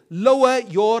uncle, lower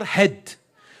your head.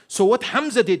 So what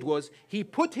Hamza did was, he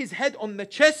put his head on the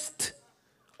chest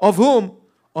of whom?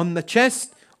 On the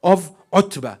chest of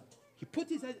Utbah. He put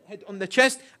his head on the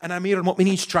chest and Amir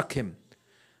al-Mu'mineen struck him.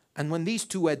 And when these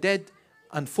two were dead,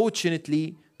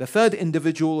 unfortunately, the third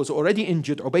individual was already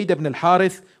injured. Ubaidah ibn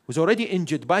al-Harith was already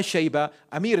injured by Shayba.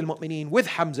 Amir al-Mu'mineen with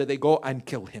Hamza, they go and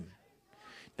kill him.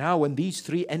 Now when these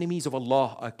three enemies of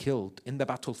Allah are killed in the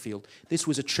battlefield, this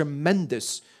was a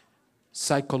tremendous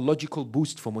psychological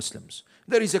boost for Muslims.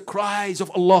 There is a cries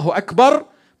of Allahu Akbar,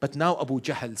 but now Abu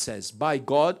Jahl says, by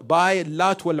God, by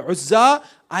Lat wal Uzza,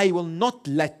 I will not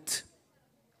let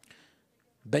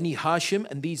Bani Hashim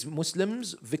and these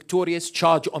Muslims victorious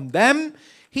charge on them.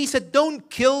 He said, don't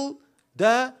kill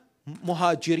the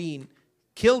Muhajirin,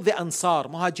 kill the Ansar.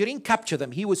 Muhajirin, capture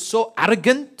them. He was so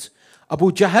arrogant.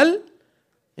 Abu Jahl,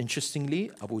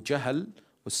 interestingly, Abu Jahl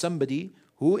was somebody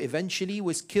who eventually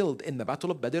was killed in the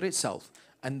Battle of Badr itself.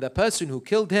 And the person who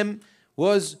killed him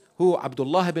was who?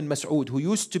 Abdullah ibn Mas'ud, who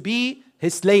used to be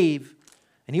his slave.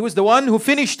 And he was the one who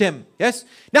finished him. Yes?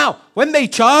 Now, when they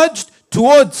charged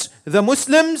towards the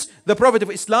Muslims, the Prophet of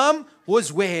Islam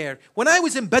was where? When I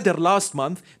was in Badr last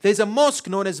month, there's a mosque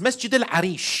known as Masjid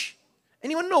al-Arish.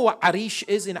 Anyone know what Arish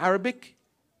is in Arabic?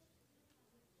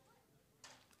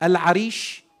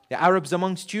 Al-Arish, the Arabs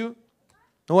amongst you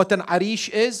know what an Arish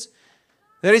is?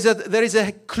 There is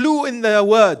a clue in the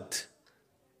word.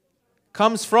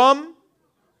 Comes from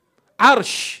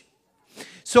Arsh.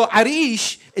 So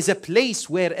Arish is a place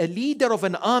where a leader of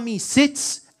an army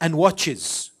sits and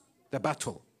watches the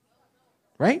battle.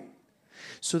 Right?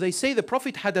 So they say the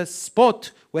Prophet had a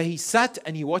spot where he sat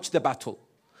and he watched the battle.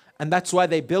 And that's why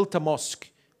they built a mosque.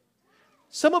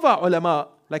 Some of our ulama,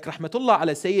 like Rahmatullah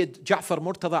ala Sayyid Ja'far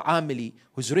Murtada Amili,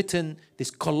 who's written this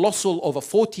colossal over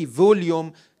 40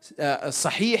 volume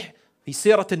Sahih, fi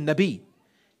Sirat al-Nabi.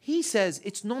 He says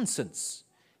it's nonsense.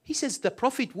 He says the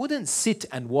Prophet wouldn't sit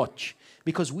and watch,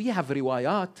 because we have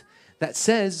riwayat that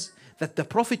says that the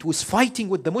Prophet was fighting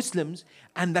with the Muslims,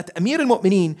 and that Amir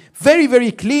al-Mu'mineen very,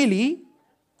 very clearly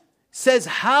says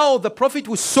how the Prophet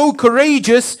was so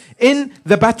courageous in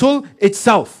the battle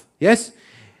itself. Yes?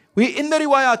 In the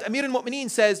riwayat, Amir al-Mu'mineen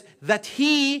says that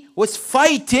he was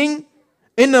fighting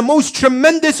in the most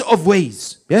tremendous of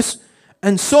ways. Yes?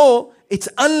 And so, it's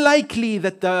unlikely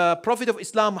that the Prophet of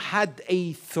Islam had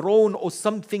a throne or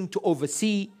something to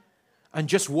oversee and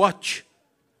just watch.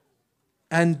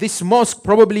 And this mosque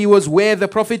probably was where the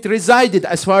Prophet resided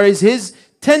as far as his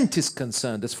tent is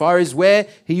concerned, as far as where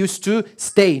he used to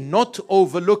stay, not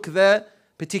overlook the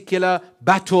particular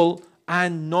battle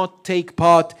and not take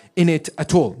part in it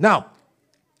at all. Now,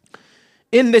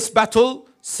 in this battle,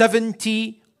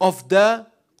 70 of the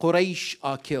Quraysh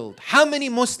are killed. How many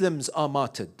Muslims are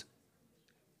martyred?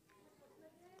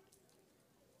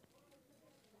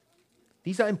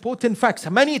 These are important facts.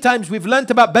 Many times we've learnt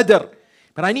about Badr,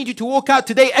 but I need you to walk out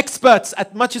today experts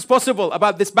as much as possible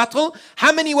about this battle.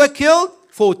 How many were killed?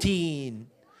 14.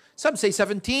 Some say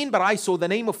 17, but I saw the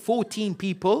name of 14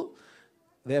 people.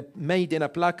 They're made in a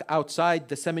plaque outside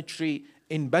the cemetery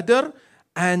in Badr,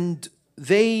 and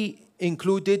they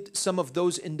included some of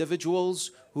those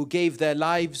individuals who gave their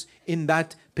lives in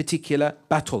that particular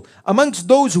battle. Amongst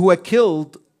those who were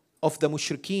killed of the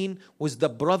mushrikeen was the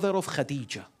brother of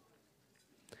Khadija,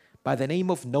 by the name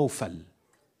of Nawfal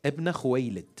ibn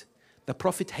Khuwaylid. The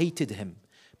Prophet hated him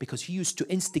because he used to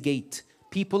instigate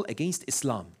people against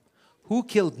Islam. Who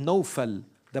killed Nawfal,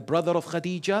 the brother of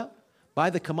Khadija, by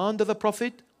the command of the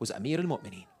Prophet? Was Amir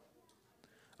al-Mu'mineen.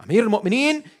 Amir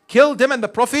al-Mu'mineen killed him, and the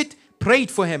Prophet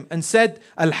prayed for him and said,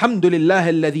 Alhamdulillah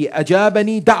alladhi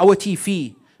ajabani da'wati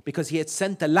fi, because he had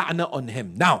sent a la'na on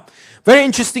him. Now, very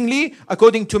interestingly,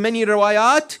 according to many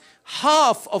riwayat,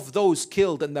 half of those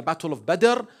killed in the Battle of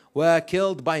Badr were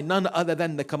killed by none other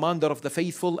than the commander of the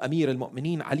faithful, Amir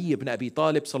al-Mu'mineen, Ali ibn Abi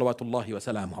Talib, salawatullahi wa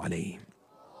salamu alayhi.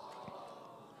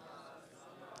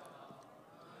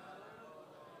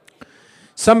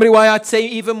 Some riwayat say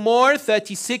even more,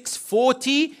 36,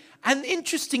 40. And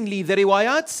interestingly, the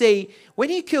riwayat say when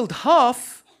he killed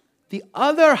half, the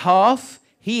other half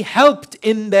he helped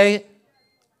in the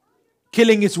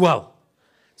killing as well.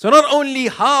 So not only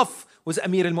half was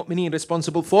Amir al-Mu'mineen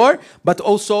responsible for, but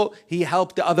also he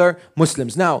helped the other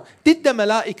Muslims. Now, did the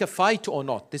Malaika fight or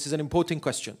not? This is an important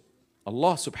question.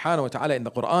 Allah subhanahu wa ta'ala in the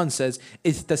Quran says,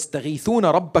 إِذْ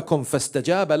تَسْتَغِيثُونَ رَبَّكُمْ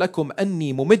فَاسْتَجَابَ لَكُمْ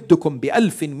أَنِّي مُمِدُّكُمْ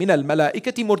بِأَلْفٍ مِّنَ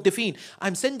الْمَلَائِكَةِ مُرْدِفِينَ.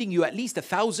 I'm sending you at least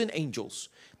 1,000 angels.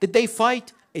 Did they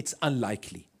fight? It's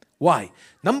unlikely. Why?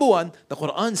 Number one, the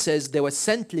Quran says they were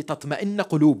sent لِتَطْمَئِنَّ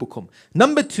قُلُوبُكُمْ.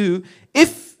 Number two,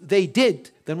 if they did,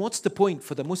 then what's the point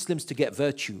for the Muslims to get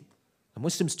virtue? The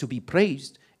Muslims to be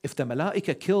praised? If the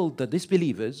Malaika killed the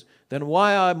disbelievers, then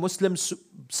why are Muslims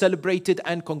celebrated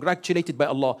and congratulated by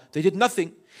Allah? They did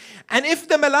nothing. And if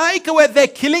the Malaika were there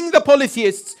killing the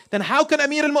polytheists, then how can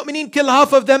Amir al-Mu'mineen kill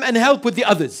half of them and help with the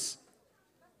others?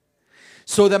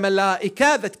 So the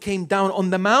Malaika that came down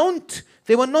on the mount,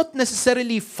 they were not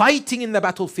necessarily fighting in the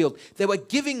battlefield. They were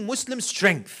giving Muslims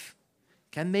strength.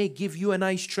 Can they give you and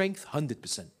I strength?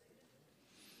 100%.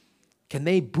 Can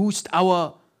they boost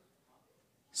our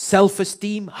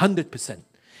self-esteem? 100%.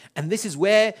 And this is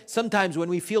where sometimes when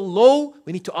we feel low,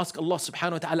 we need to ask Allah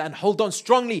subhanahu wa ta'ala and hold on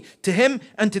strongly to Him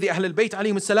and to the Ahlul Bayt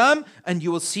alayhim salam, and you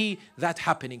will see that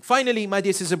happening. Finally, my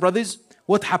dear sisters and brothers,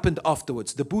 what happened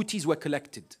afterwards? The booties were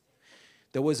collected.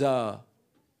 There was a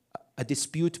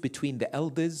dispute between the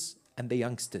elders and the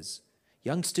youngsters.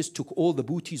 Youngsters took all the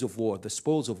booties of war, the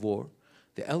spoils of war.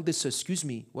 The elders said, excuse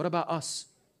me, what about us?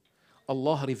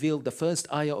 Allah revealed the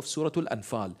first ayah of Surah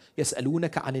Al-Anfal. يَسْأَلُونَكَ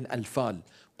عَنِ الْأَنْفَالِ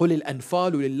قُلِ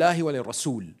الْأَنْفَالُ لِلَّهِ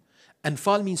وَلِلرَّسُولِ.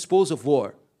 Anfal means spoils of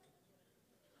war.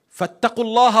 فَاتَّقُوا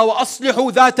اللَّهَ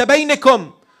وَأَصْلِحُوا ذَاتَ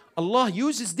بَيْنِكُمْ. Allah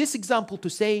uses this example to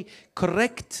say,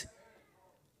 correct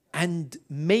and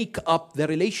make up the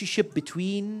relationship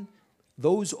between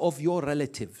those of your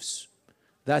relatives.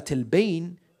 That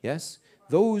al-bayn, yes,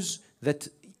 those that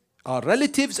are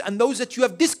relatives and those that you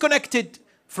have disconnected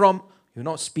from. You're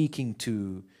not speaking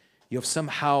to, you have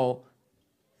somehow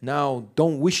now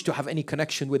don't wish to have any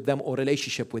connection with them or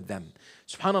relationship with them.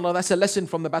 SubhanAllah, that's a lesson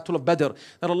from the Battle of Badr.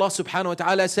 That Allah subhanahu wa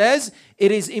ta'ala says,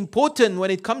 it is important when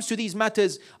it comes to these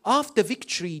matters, after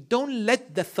victory, don't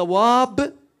let the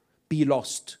thawab be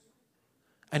lost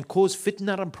and cause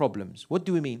fitna and problems. What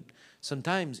do we mean?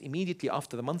 Sometimes immediately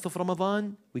after the month of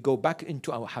Ramadan, we go back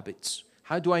into our habits.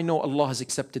 How do I know Allah has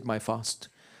accepted my fast?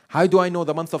 How do I know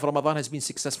the month of Ramadan has been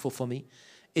successful for me?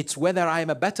 It's whether I am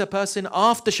a better person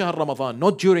after Shahr Ramadan,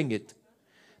 not during it.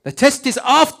 The test is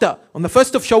after, on the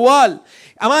 1st of Shawwal.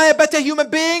 Am I a better human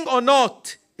being or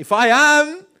not? If I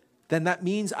am, then that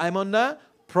means I'm on a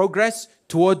progress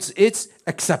towards its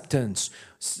acceptance.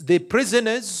 The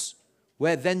prisoners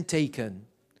were then taken.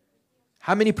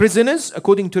 How many prisoners?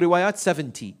 According to riwayat,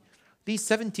 70. These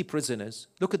 70 prisoners,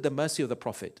 look at the mercy of the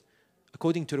Prophet.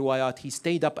 According to riwayat, he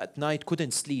stayed up at night,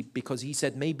 couldn't sleep because he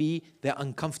said maybe they're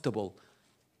uncomfortable.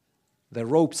 The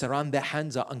ropes around their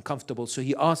hands are uncomfortable, so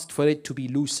he asked for it to be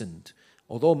loosened.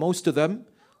 Although most of them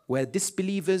were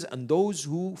disbelievers and those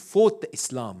who fought the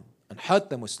Islam and hurt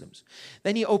the Muslims.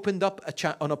 Then he opened up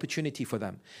an opportunity for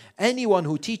them. Anyone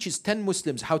who teaches 10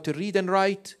 Muslims how to read and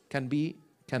write can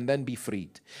then be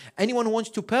freed. Anyone who wants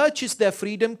to purchase their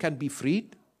freedom can be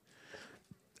freed.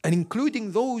 And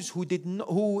including those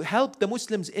who helped the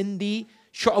Muslims in the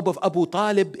Shu'ab of Abu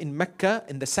Talib in Mecca,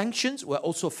 in the sanctions, were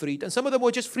also freed. And some of them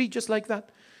were just freed just like that.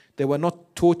 They were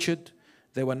not tortured.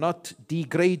 They were not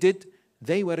degraded.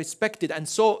 They were respected. And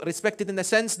so respected in the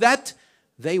sense that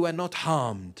they were not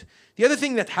harmed. The other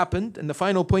thing that happened, and the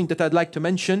final point that I'd like to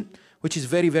mention, which is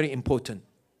very, very important,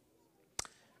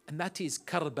 and that is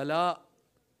Karbala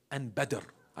and Badr.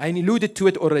 I alluded to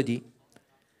it already.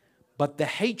 But the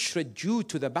hatred due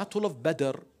to the Battle of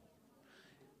Badr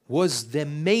was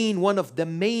one of the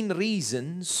main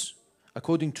reasons,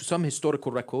 according to some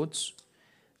historical records,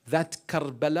 that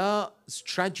Karbala's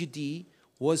tragedy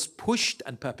was pushed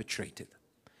and perpetrated.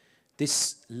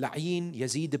 This La'in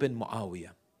Yazid ibn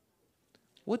Muawiyah.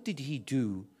 What did he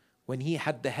do when he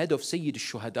had the head of Sayyid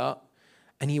al-Shuhada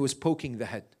and he was poking the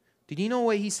head? Did you know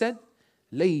what he said?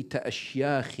 لَيْتَ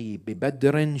أَشْيَاخِي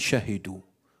بِبَدْرٍ شَهِدُوا.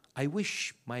 I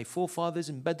wish my forefathers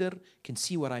in Badr can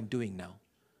see what I'm doing now.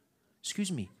 Excuse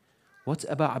me, what's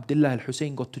Abu Abdullah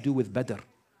al-Hussein got to do with Badr?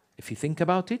 If you think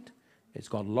about it, it's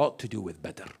got a lot to do with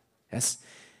Badr. Yes.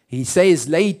 He says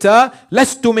later,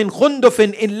 لَسْتُ مِنْ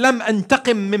خُنْدُفٍ إِنْ لَمْ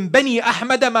أَنْتَقِمْ مِنْ بَنِي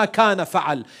أَحْمَدَ مَا كَانَ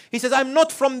فَعَلْ. He says, I'm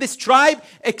not from this tribe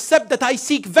except that I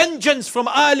seek vengeance from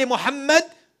Ali Muhammad,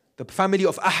 the family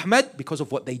of Ahmad, because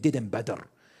of what they did in Badr.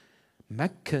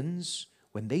 Meccans,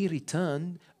 when they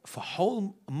returned, for a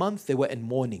whole month they were in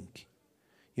mourning.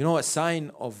 You know, a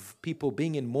sign of people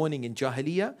being in mourning in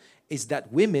Jahiliyyah is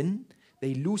that women,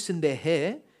 they loosen their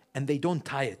hair and they don't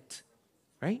tie it.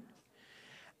 Right?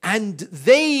 And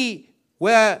they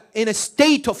were in a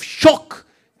state of shock.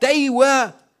 They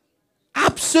were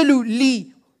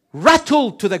absolutely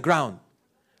rattled to the ground.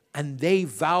 And they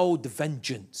vowed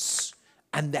vengeance.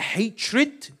 And the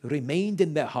hatred remained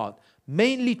in their heart.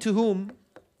 Mainly to whom?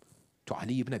 To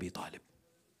Ali ibn Abi Talib.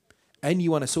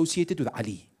 Anyone associated with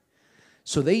Ali.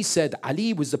 So they said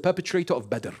Ali was the perpetrator of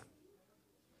Badr.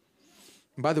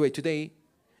 And by the way, today,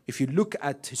 if you look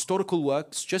at historical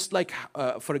works, just like,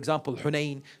 for example,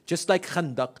 Hunayn, just like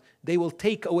Khandaq, they will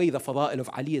take away the fada'il of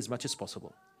Ali as much as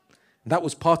possible. That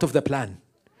was part of the plan.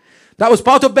 That was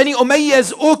part of Bani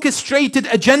Umayyah's orchestrated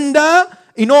agenda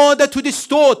in order to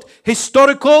distort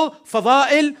historical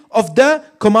fada'il of the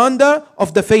commander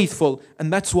of the faithful.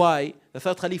 And that's why the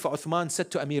third Khalifa Uthman said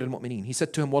to Amir al-Mu'mineen, he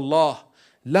said to him, Wallah,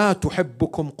 لا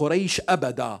تحبكم قريش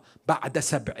أبدا بعد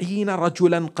 70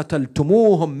 رجلا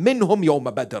قتلتموهم منهم يوم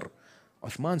بدر.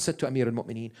 Uthman said to Amir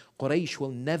al-Mu'mineen, Quraysh will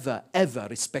never ever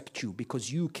respect you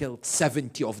because you killed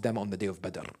 70 of them on the day of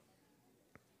Badr.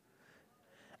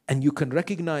 And you can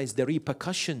recognize the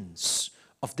repercussions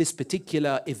of this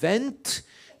particular event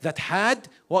that had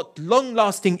what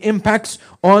long-lasting impacts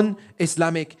on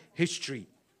Islamic history.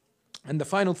 And the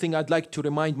final thing I'd like to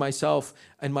remind myself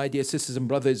and my dear sisters and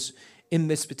brothers in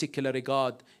this particular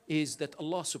regard is that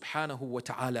Allah subhanahu wa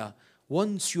ta'ala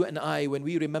wants you and I, when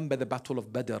we remember the Battle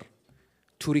of Badr,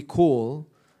 to recall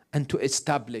and to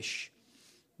establish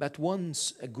that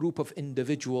once a group of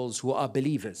individuals who are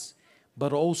believers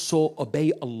but also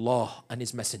obey Allah and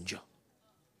His Messenger.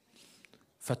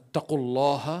 فَاتَّقُوا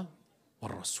اللَّهَ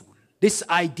وَالرَّسُولِ. This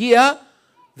idea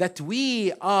that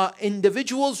we are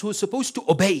individuals who are supposed to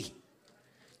obey,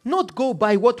 not go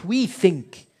by what we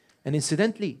think. And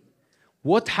incidentally,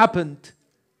 what happened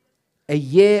a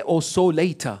year or so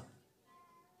later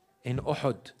in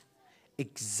Uhud?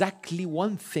 Exactly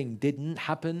one thing didn't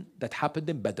happen that happened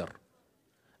in Badr.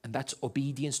 And that's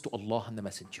obedience to Allah and the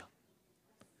Messenger.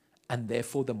 And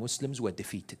therefore the Muslims were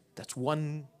defeated. That's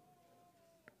one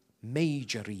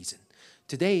major reason.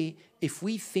 Today, if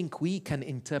we think we can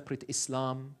interpret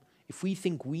Islam, if we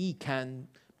think we can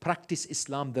practice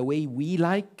Islam the way we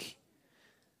like,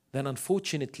 then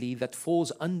unfortunately that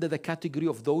falls under the category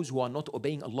of those who are not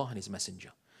obeying Allah and His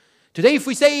Messenger. Today, if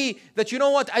we say that, you know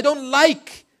what, I don't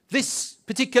like this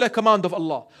particular command of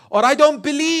Allah, or I don't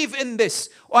believe in this,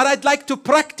 or I'd like to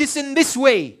practice in this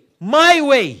way, my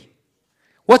way,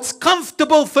 what's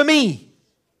comfortable for me,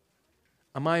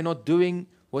 am I not doing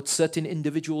what certain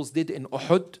individuals did in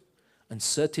Uhud? And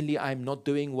certainly I'm not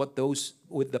doing what those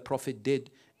with the Prophet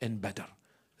did in Badr.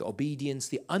 The obedience,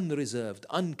 the unreserved,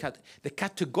 the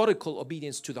categorical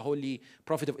obedience to the Holy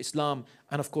Prophet of Islam.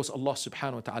 And of course Allah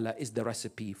subhanahu wa ta'ala is the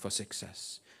recipe for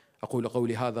success. أقول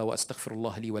قولي هذا وأستغفر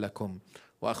الله لي ولكم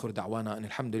وآخر دعوانا أن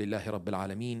الحمد لله رب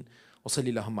العالمين وصلي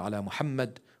اللهم على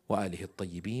محمد وآله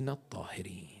الطيبين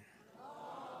الطاهرين.